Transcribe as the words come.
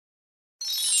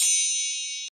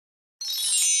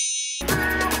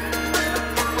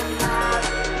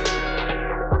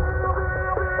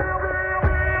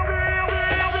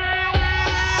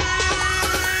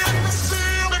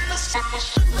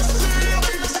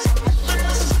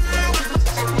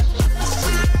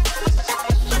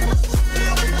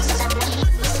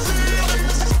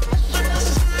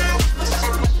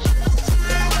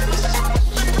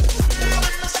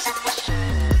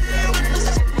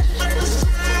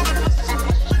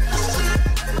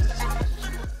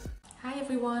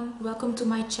everyone, welcome to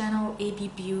my channel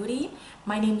ABbeautyyy.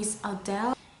 My name is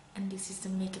Adele and this is the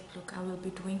makeup look I will be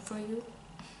doing for you.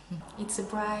 It's a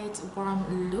bright,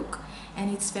 warm look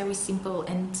and it's very simple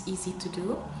and easy to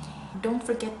do. Don't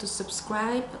forget to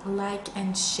subscribe, like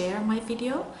and share my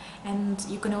video, and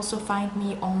you can also find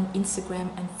me on Instagram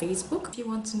and Facebook. If you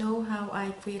want to know how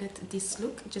I created this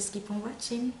look, just keep on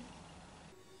watching.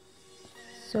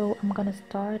 So I'm gonna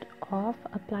start off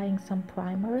applying some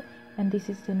primer, and this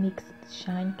is the Nyx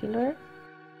Shine Killer.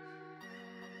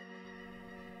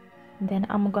 Then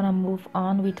I'm gonna move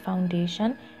on with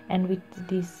foundation, and with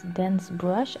this dense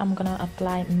brush I'm gonna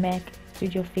apply Mac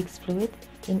Studio Fix Fluid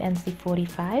in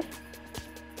NC45.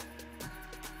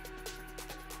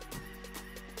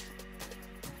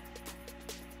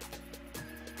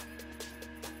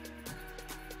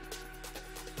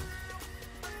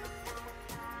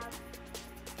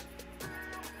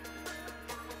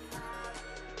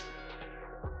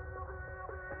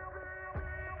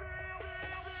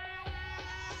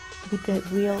 With the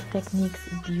Real Techniques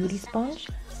Beauty Sponge,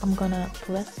 I'm gonna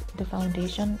press the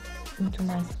foundation into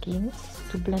my skin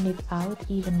to blend it out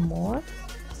even more.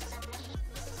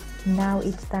 Now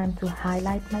it's time to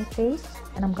highlight my face,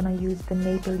 and I'm gonna use the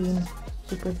Maybelline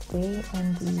Super Stay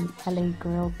and the LA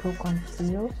Girl Pro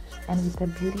Conceal, and with the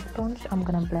beauty sponge I'm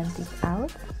gonna blend it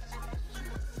out.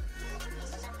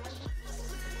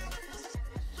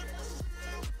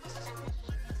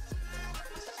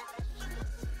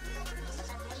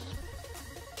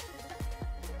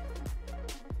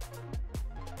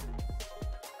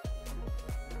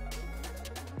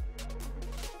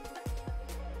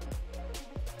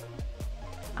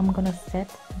 I'm gonna set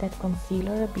that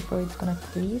concealer before it's gonna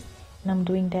crease, and I'm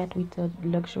doing that with the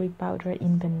luxury powder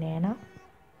in Banana.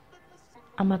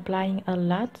 I'm applying a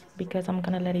lot because I'm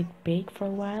gonna let it bake for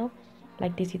a while.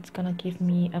 Like this, it's gonna give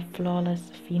me a flawless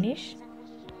finish.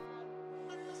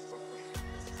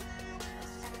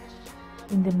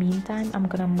 In the meantime, I'm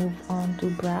gonna move on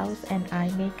to brows and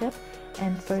eye makeup,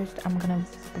 and first I'm gonna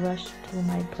brush through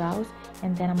my brows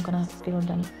and then I'm gonna fill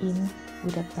them in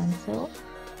with a pencil.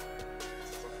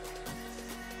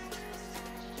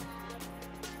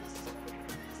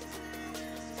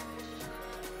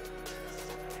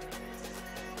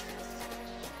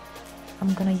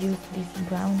 I'm gonna use this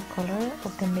brown color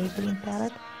of the Maybelline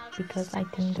palette because I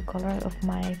think the color of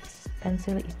my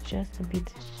pencil is just a bit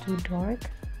too dark.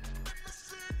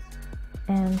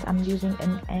 And I'm using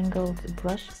an angled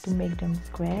brush to make them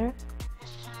square.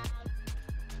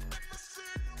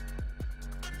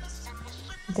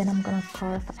 Then I'm gonna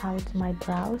carve out my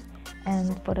brows,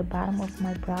 and for the bottom of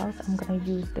my brows I'm gonna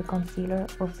use the concealer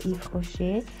of Yves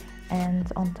Rocher,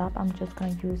 and on top I'm just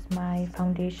gonna use my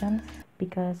foundation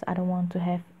because I don't want to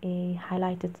have a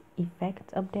highlighted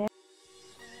effect up there.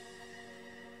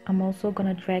 I'm also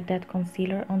gonna drag that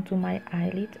concealer onto my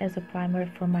eyelid as a primer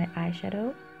for my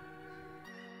eyeshadow.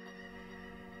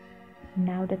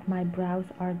 Now that my brows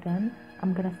are done,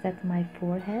 I'm gonna set my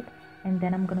forehead, and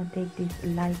then I'm gonna take this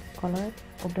light color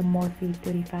of the Morphe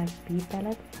 35B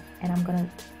palette and I'm gonna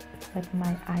set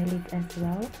my eyelid as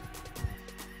well.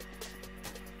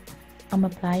 I'm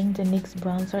applying the NYX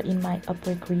bronzer in my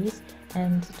upper crease,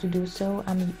 and to do so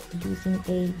I'm using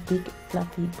a big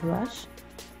fluffy brush.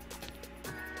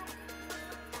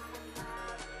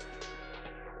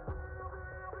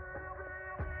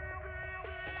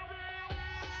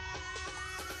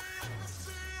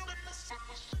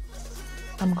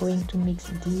 I'm going to mix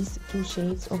these two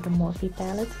shades of the Morphe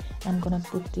palette. I'm gonna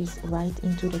put this right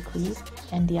into the crease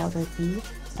and the outer V,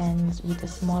 and with a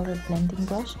smaller blending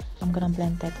brush I'm gonna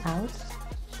blend that out.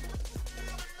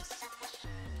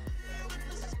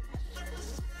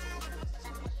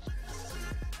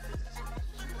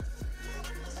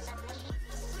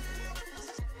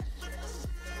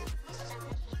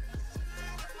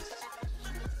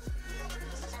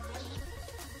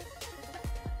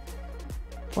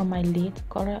 For my lid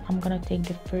color, I'm gonna take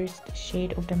the first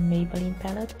shade of the Maybelline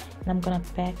palette and I'm gonna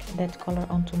pack that color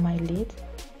onto my lid.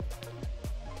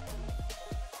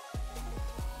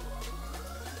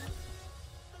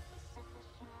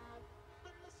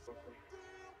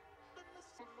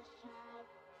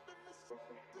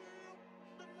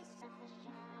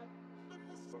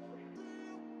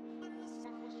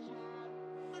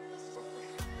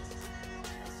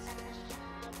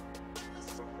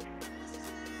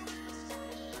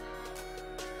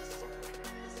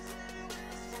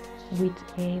 With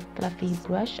a fluffy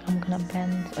brush, I'm gonna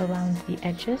blend around the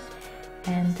edges,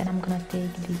 and then I'm gonna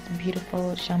take this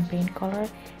beautiful champagne color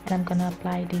and I'm gonna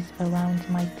apply this around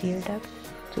my tear duct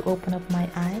to open up my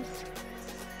eyes.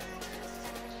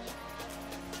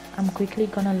 I'm quickly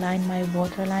gonna line my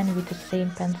waterline with the same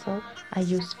pencil I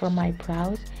used for my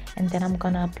brows, and then I'm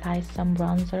gonna apply some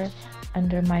bronzer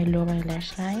under my lower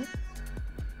lash line.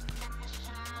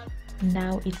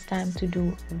 Now it's time to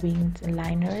do winged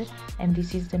liner, and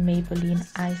this is the Maybelline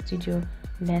Eyestudio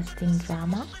Lasting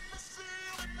Drama.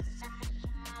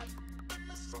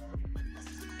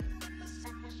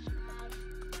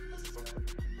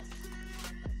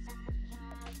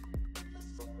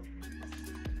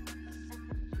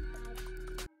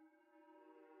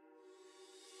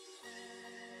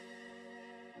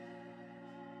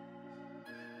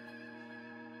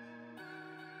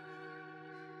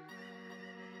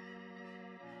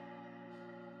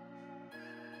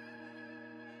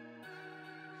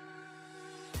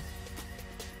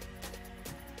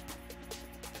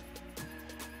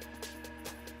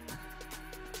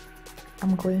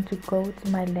 I'm going to coat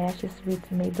my lashes with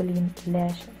Maybelline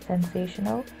Lash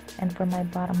Sensational, and for my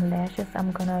bottom lashes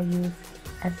I'm gonna use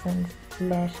Essence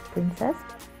Lash Princess,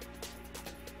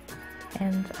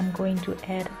 and I'm going to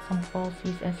add some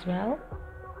falsies as well.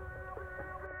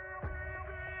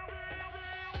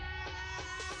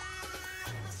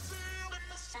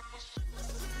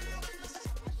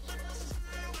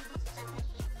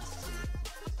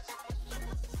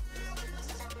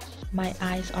 My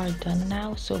eyes are done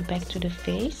now, so back to the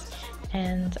face,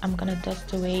 and I'm gonna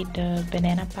dust away the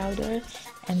banana powder,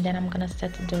 and then I'm gonna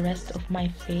set the rest of my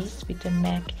face with the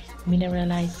Mac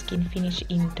Mineralize Skinfinish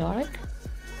in dark.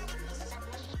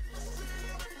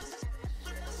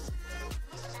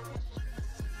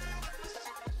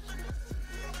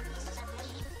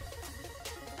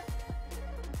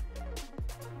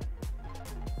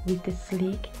 With the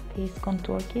sleek face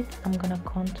contour kit, I'm gonna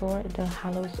contour the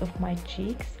hollows of my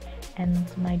cheeks and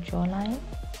my jawline.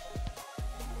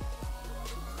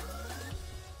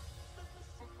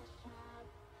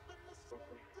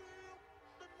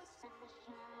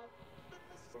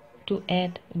 To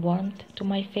add warmth to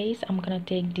my face, I'm gonna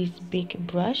take this big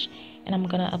brush and I'm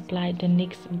gonna apply the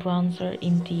NYX bronzer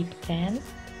in deep tan.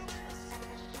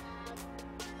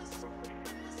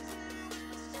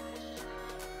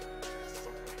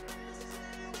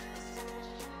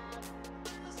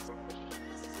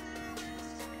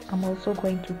 I'm also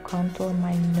going to contour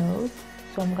my nose,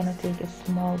 so I'm gonna take a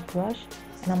small brush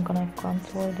and I'm gonna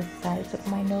contour the sides of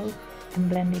my nose and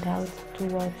blend it out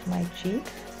towards my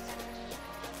cheeks.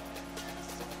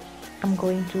 I'm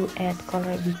going to add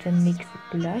color with the NYX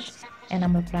blush and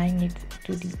I'm applying it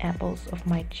to the apples of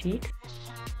my cheeks.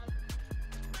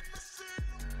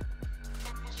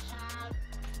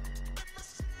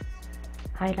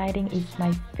 Highlighting is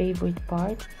my favorite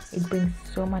part. It brings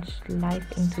so much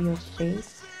life into your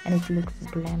face and it looks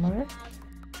glamorous.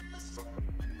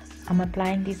 I'm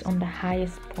applying this on the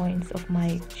highest points of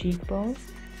my cheekbones,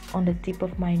 on the tip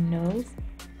of my nose,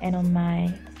 and on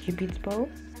my cupid's bow.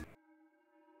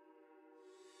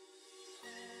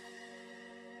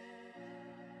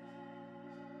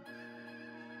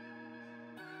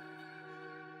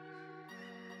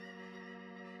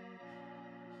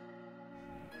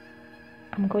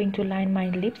 I'm going to line my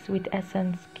lips with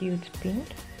Essence Cute Pink.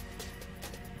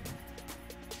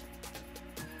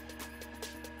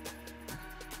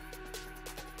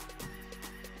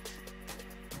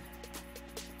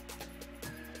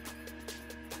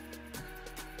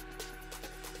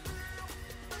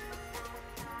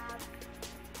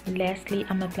 Lastly,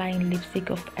 I'm applying lipstick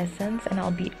of Essence and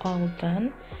I'll be all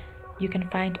done. You can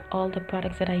find all the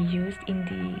products that I used in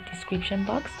the description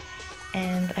box.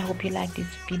 And I hope you like this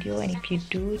video, and if you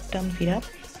do, thumbs it up,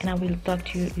 and I will talk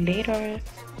to you later.